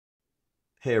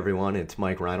Hey everyone, it's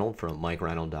Mike Reinold from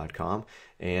MikeReinold.com,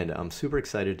 and I'm super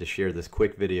excited to share this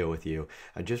quick video with you.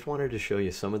 I just wanted to show you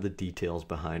some of the details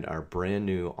behind our brand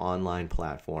new online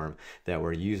platform that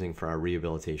we're using for our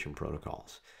rehabilitation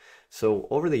protocols. So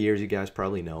over the years, you guys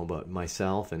probably know, but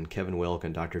myself and Kevin Wilk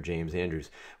and Dr. James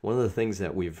Andrews, one of the things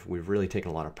that we've really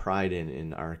taken a lot of pride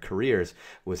in our careers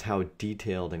was how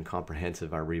detailed and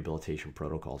comprehensive our rehabilitation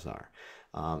protocols are.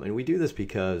 And we do this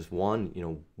because,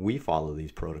 one, we follow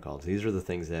these protocols. These are the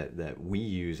things that we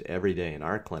use every day in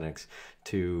our clinics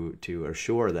to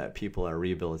assure that people are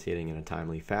rehabilitating in a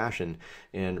timely fashion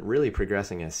and really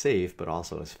progressing as safe, but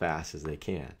also as fast as they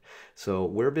can. So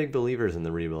we're big believers in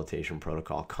the rehabilitation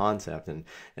protocol concept,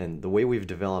 and the way we've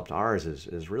developed ours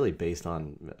is really based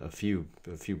on a few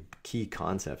key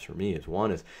concepts for me.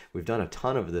 One is we've done a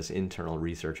ton of this internal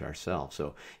research ourselves.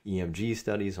 So EMG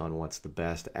studies on what's the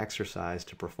best exercise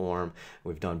to perform.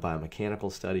 We've done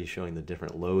biomechanical studies showing the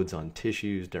different loads on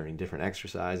tissues during different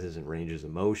exercises and ranges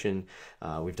of motion.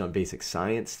 We've done basic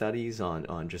science studies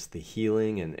on just the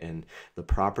healing and the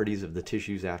properties of the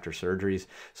tissues after surgeries.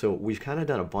 So we've kind of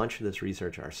done a bunch of this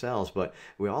research ourselves, but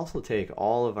we also take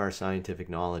all of our scientific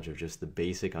knowledge of just the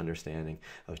basic understanding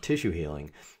of tissue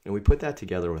healing, and we put that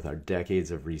together with our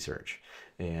decades of research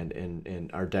and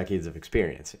our decades of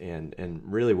experience. And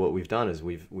really what we've done is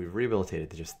we've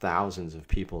rehabilitated just thousands of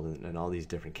people in all these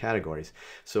different categories.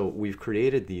 So we've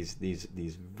created these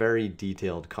very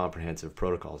detailed, comprehensive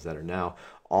protocols that are now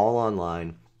all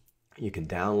online. You can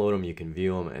download them, you can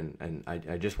view them, and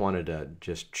I just wanted to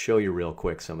just show you real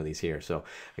quick some of these here. So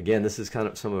again, this is kind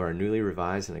of some of our newly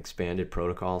revised and expanded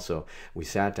protocols. So we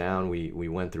sat down, we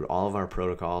went through all of our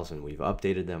protocols, and we've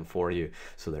updated them for you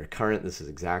so they're current. This is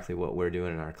exactly what we're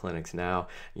doing in our clinics now.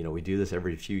 We do this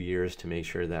every few years to make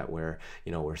sure that we're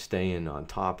staying on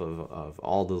top of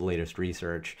all the latest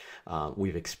research.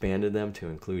 We've expanded them to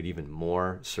include even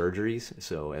more surgeries.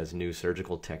 So as new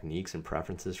surgical techniques and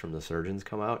preferences from the surgeons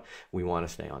come out, we want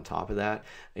to stay on top of that,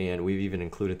 and we've even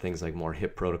included things like more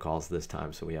hip protocols this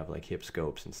time. So we have like hip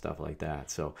scopes and stuff like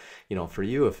that. So for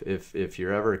you, if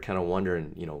you're ever kind of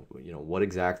wondering, what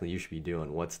exactly you should be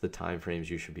doing, what's the time frames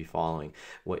you should be following,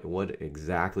 what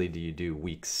exactly do you do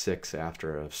week 6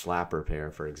 after a slap repair,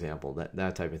 for example,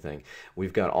 that type of thing.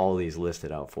 We've got all these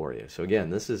listed out for you. So again,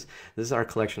 this is our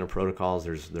collection of protocols.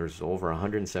 There's over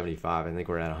 175. I think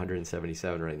we're at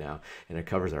 177 right now, and it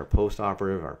covers our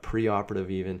postoperative, our preoperative,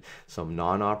 even some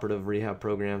non-operative rehab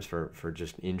programs for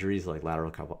just injuries like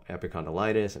lateral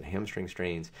epicondylitis and hamstring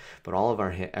strains, but all of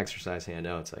our exercise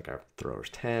handouts like our throwers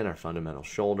 10, our fundamental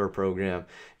shoulder program,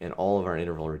 and all of our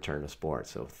interval return to sport.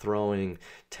 So throwing,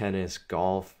 tennis,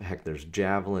 golf, heck, there's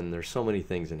javelin, there's so many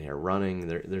things in here, running,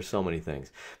 there's so many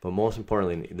things, but most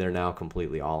importantly, they're now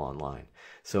completely all online.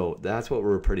 So that's what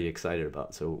we're pretty excited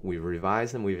about. So we've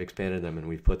revised them, we've expanded them, and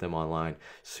we've put them online.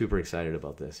 Super excited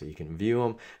about this. So you can view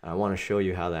them. I want to show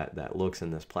you how that looks in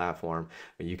this platform.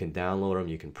 But you can download them,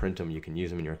 you can print them, you can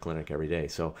use them in your clinic every day.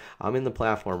 So I'm in the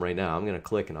platform right now. I'm going to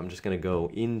click, and I'm just going to go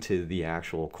into the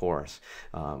actual course.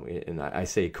 And I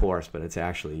say course, but it's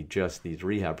actually just these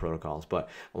rehab protocols. But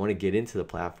I want to get into the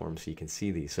platform so you can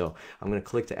see these. So I'm going to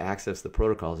click to access the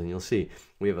protocols, and you'll see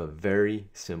we have a very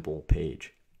simple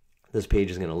page. This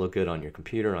page is going to look good on your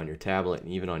computer, on your tablet,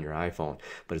 and even on your iPhone.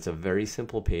 But it's a very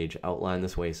simple page outlined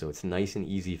this way, so it's nice and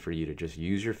easy for you to just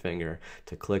use your finger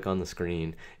to click on the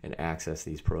screen and access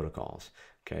these protocols.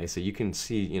 Okay, so you can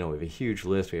see, we have a huge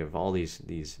list. We have all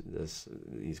these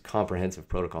comprehensive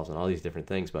protocols and all these different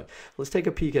things. But let's take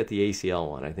a peek at the ACL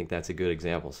one. I think that's a good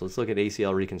example. So let's look at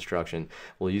ACL reconstruction.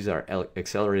 We'll use our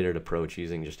accelerated approach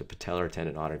using just a patellar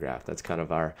tendon autograft. That's kind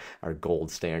of our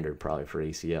gold standard probably for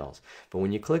ACLs. But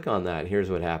when you click on that, here's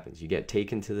what happens. You get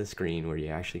taken to the screen where you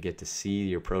actually get to see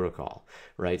your protocol,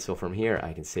 right? So from here,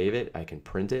 I can save it, I can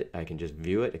print it, I can just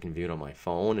view it, I can view it on my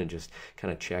phone and just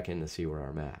kind of check in to see where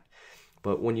I'm at.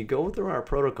 But when you go through our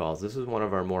protocols, this is one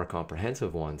of our more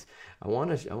comprehensive ones. I want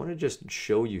to just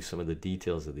show you some of the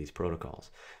details of these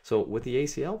protocols. So with the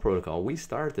ACL protocol, we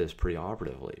start this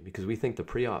preoperatively because we think the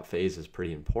pre-op phase is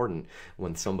pretty important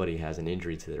when somebody has an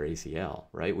injury to their ACL,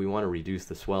 right? We want to reduce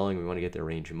the swelling. We want to get their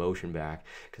range of motion back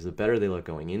because the better they look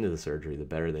going into the surgery, the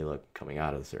better they look coming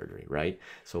out of the surgery, right?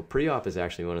 So pre-op is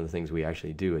actually one of the things we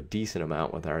actually do a decent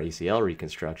amount with our ACL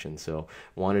reconstruction. So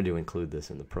wanted to include this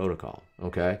in the protocol,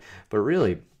 okay? But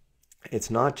really,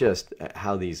 it's not just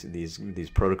how these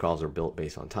protocols are built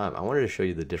based on time. I wanted to show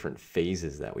you the different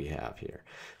phases that we have here.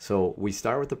 So we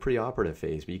start with the preoperative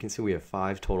phase, but you can see we have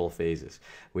 5 total phases.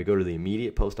 We go to the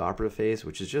immediate postoperative phase,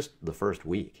 which is just the first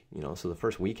week. So the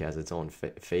first week has its own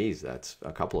phase that's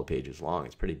a couple of pages long.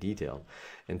 It's pretty detailed.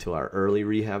 into our early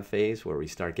rehab phase, where we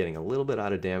start getting a little bit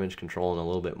out of damage control and a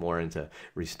little bit more into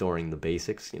restoring the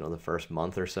basics, the first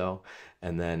month or so.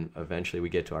 And then eventually we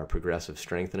get to our progressive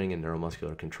strengthening and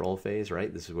neuromuscular control phase,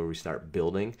 right? This is where we start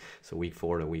building, so week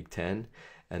 4 to week 10.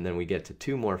 And then we get to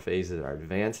 2 more phases, our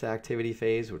advanced activity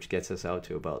phase, which gets us out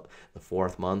to about the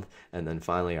 4th month, and then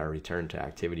finally our return to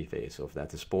activity phase. So if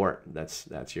that's a sport,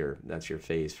 that's your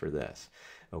phase for this.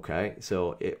 Okay,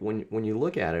 so when you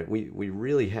look at it, we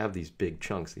really have these big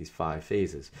chunks, these 5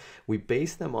 phases. We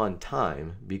base them on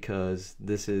time because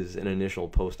this is an initial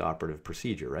postoperative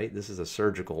procedure, right? This is a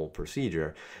surgical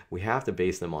procedure. We have to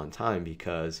base them on time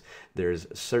because there's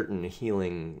certain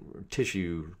healing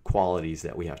tissue qualities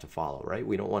that we have to follow, right?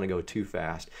 We don't want to go too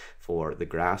fast for the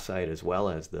graft site as well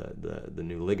as the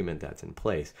new ligament that's in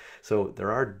place. So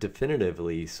there are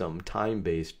definitively some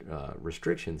time-based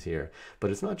restrictions here,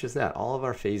 but it's not just that. All of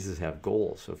our phases have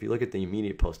goals. So if you look at the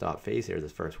immediate post-op phase here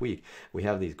this first week, we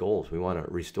have these goals. We want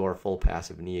to restore full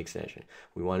passive knee extension.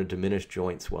 We want to diminish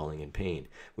joint swelling and pain.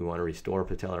 We want to restore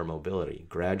patellar mobility,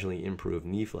 gradually improve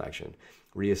knee flexion,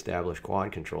 reestablish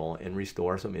quad control, and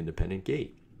restore some independent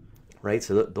gait. Right,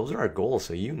 so those are our goals.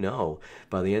 So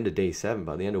by the end of day 7,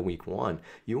 by the end of week 1,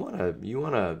 you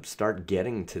wanna start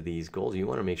getting to these goals. You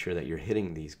want to make sure that you're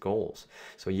hitting these goals.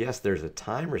 So yes, there's a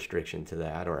time restriction to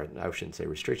that, or I shouldn't say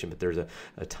restriction, but there's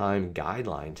a time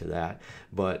guideline to that.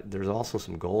 But there's also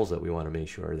some goals that we want to make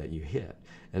sure that you hit,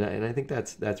 and I think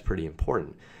that's pretty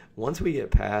important. Once we get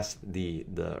past the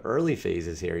early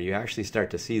phases here, you actually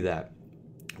start to see that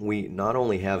we not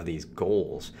only have these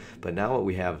goals, but now what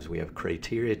we have is we have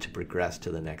criteria to progress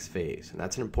to the next phase. And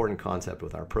that's an important concept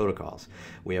with our protocols.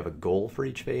 We have a goal for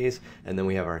each phase, and then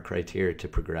we have our criteria to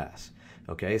progress.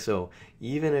 Okay, so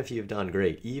even if you've done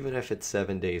great, even if it's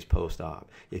 7 days post-op,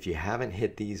 if you haven't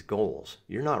hit these goals,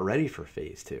 you're not ready for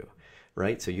phase 2.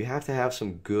 Right? So you have to have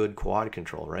some good quad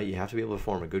control, right? You have to be able to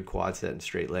form a good quad set and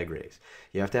straight leg raise.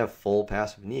 You have to have full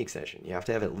passive knee extension. You have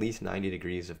to have at least 90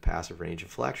 degrees of passive range of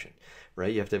flexion,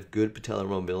 right? You have to have good patellar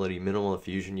mobility, minimal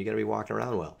effusion. You got to be walking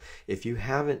around well. If you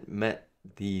haven't met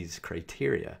these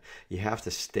criteria, you have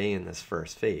to stay in this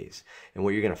first phase. And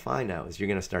what you're going to find now is you're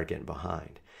going to start getting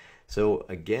behind. So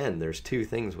again, there's 2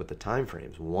 things with the time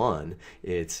frames. One,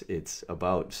 it's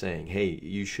about saying, hey,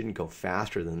 you shouldn't go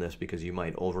faster than this because you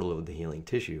might overload the healing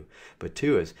tissue. But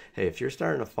 2 is, hey, if you're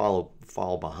starting to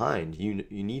fall behind, you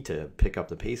need to pick up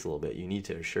the pace a little bit. You need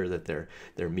to assure that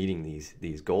they're meeting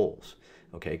these goals.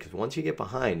 Okay, because once you get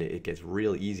behind, it gets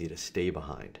real easy to stay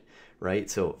behind. Right?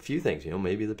 So a few things,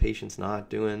 maybe the patient's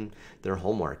not doing their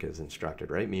homework as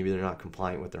instructed, right? Maybe they're not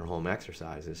compliant with their home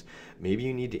exercises. Maybe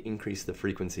you need to increase the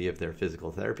frequency of their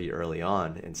physical therapy early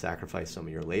on and sacrifice some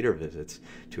of your later visits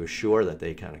to assure that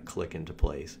they kind of click into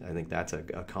place. I think that's a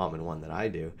common one that I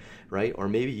do, right? Or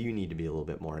maybe you need to be a little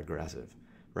bit more aggressive,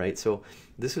 right? So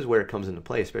this is where it comes into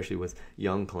play, especially with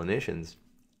young clinicians.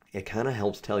 It kind of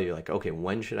helps tell you, like, okay,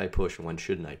 when should I push and when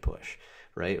shouldn't I push?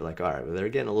 Right? Like, all right, well, they're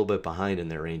getting a little bit behind in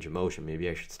their range of motion. Maybe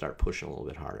I should start pushing a little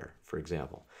bit harder, for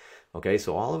example. Okay,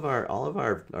 so all of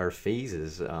our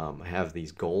phases have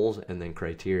these goals and then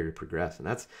criteria to progress, and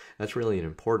that's really an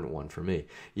important one for me.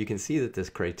 You can see that this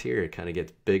criteria kind of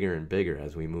gets bigger and bigger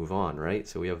as we move on, right?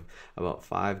 So we have about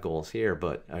 5 goals here,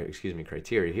 but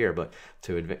criteria here, but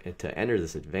to enter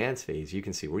this advanced phase, you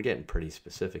can see we're getting pretty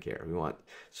specific here. We want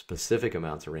specific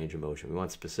amounts of range of motion. We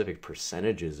want specific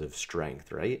percentages of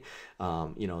strength, right?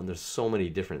 And there's so many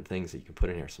different things that you can put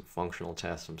in here. Some functional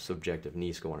tests, some subjective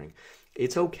knee scoring.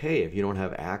 It's okay if you don't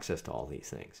have access to all these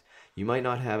things. You might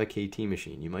not have a KT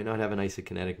machine. You might not have an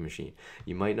isokinetic machine.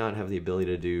 You might not have the ability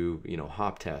to do,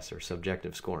 hop tests or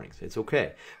subjective scorings. It's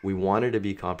okay. We wanted to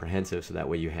be comprehensive so that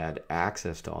way you had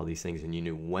access to all these things and you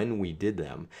knew when we did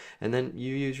them. And then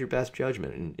you use your best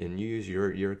judgment and you use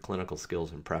your clinical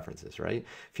skills and preferences, right?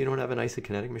 If you don't have an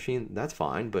isokinetic machine, that's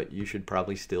fine, but you should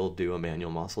probably still do a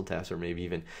manual muscle test or maybe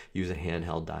even use a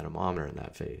handheld dynamometer in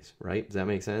that phase, right? Does that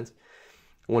make sense?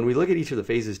 When we look at each of the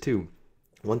phases too,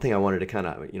 one thing I wanted to kind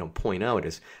of point out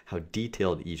is how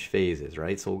detailed each phase is,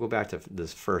 right? So we'll go back to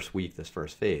this first week, this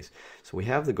first phase. So we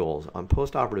have the goals. On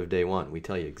postoperative day 1, we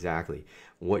tell you exactly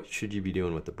what should you be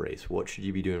doing with the brace, what should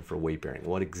you be doing for weight bearing,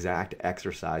 what exact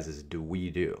exercises do we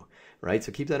do, right?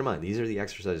 So keep that in mind. These are the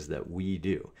exercises that we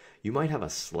do. You might have a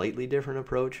slightly different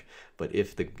approach, but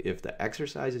if the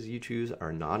exercises you choose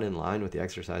are not in line with the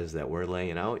exercises that we're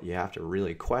laying out, you have to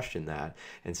really question that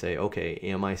and say, okay,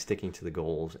 am I sticking to the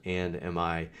goals, and am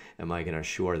I going to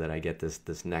assure that I get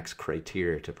this next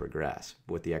criteria to progress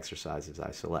with the exercises I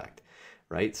select?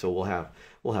 right? So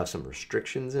we'll have some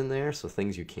restrictions in there, so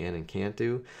things you can and can't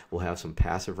do. We'll have some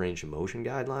passive range of motion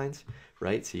guidelines,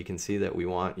 right? So you can see that we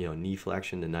want, you know, knee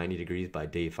flexion to 90 degrees by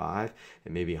day 5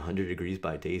 and maybe 100 degrees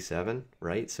by day 7,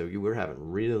 right? So we're having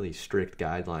really strict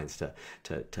guidelines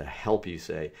to help you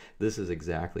say, this is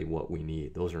exactly what we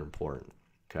need. Those are important,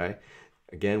 okay?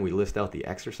 Again, we list out the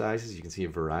exercises. You can see a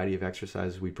variety of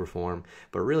exercises we perform,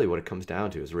 but really what it comes down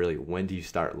to is really, when do you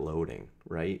start loading,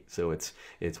 right? So it's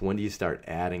when do you start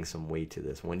adding some weight to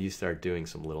this? When do you start doing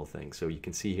some little things? So you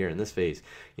can see here in this phase,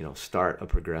 you know, start a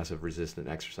progressive resistant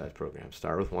exercise program.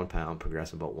 Start with 1 pound,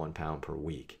 progress about 1 pound per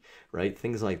week, right?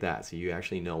 Things like that. So you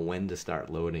actually know when to start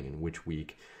loading and which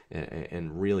week,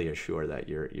 and really assure that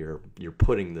you're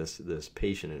putting this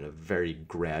patient in a very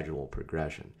gradual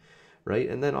progression.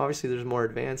 Right? And then obviously there's more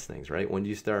advanced things, right? When do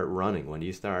you start running? When do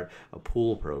you start a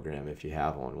pool program if you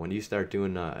have one? When do you start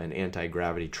doing an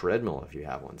anti-gravity treadmill if you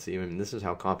have one? See, I mean, this is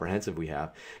how comprehensive we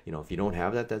have. You know, if you don't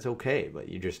have that, that's okay, but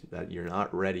you're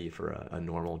not ready for a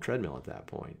normal treadmill at that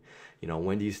point. You know,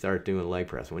 when do you start doing leg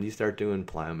press? When do you start doing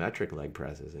plyometric leg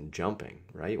presses and jumping,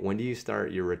 right? When do you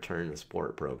start your return to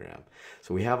sport program?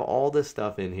 So we have all this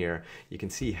stuff in here. You can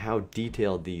see how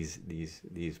detailed these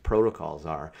protocols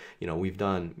are. You know, we've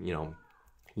done, you know,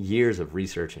 years of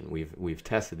research, and we've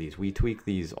tested these. We tweak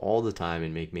these all the time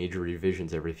and make major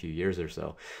revisions every few years or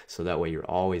so, so that way you're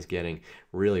always getting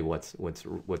really what's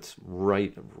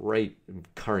right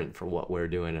current for what we're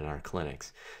doing in our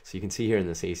clinics. So you can see here in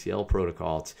this ACL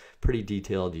protocol, it's pretty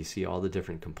detailed. You see all the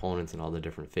different components and all the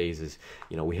different phases.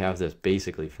 You know, we have this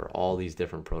basically for all these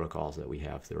different protocols that we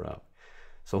have throughout.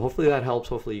 So hopefully that helps.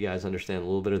 Hopefully you guys understand a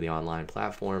little bit of the online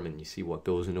platform, and you see what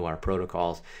goes into our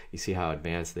protocols. You see how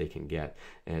advanced they can get,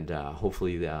 and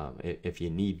hopefully if you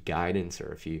need guidance,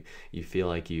 or if you feel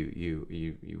like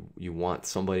you want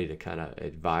somebody to kind of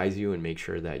advise you and make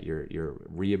sure that you're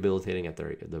rehabilitating at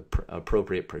the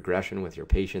appropriate progression with your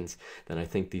patients, then I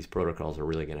think these protocols are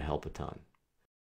really going to help a ton.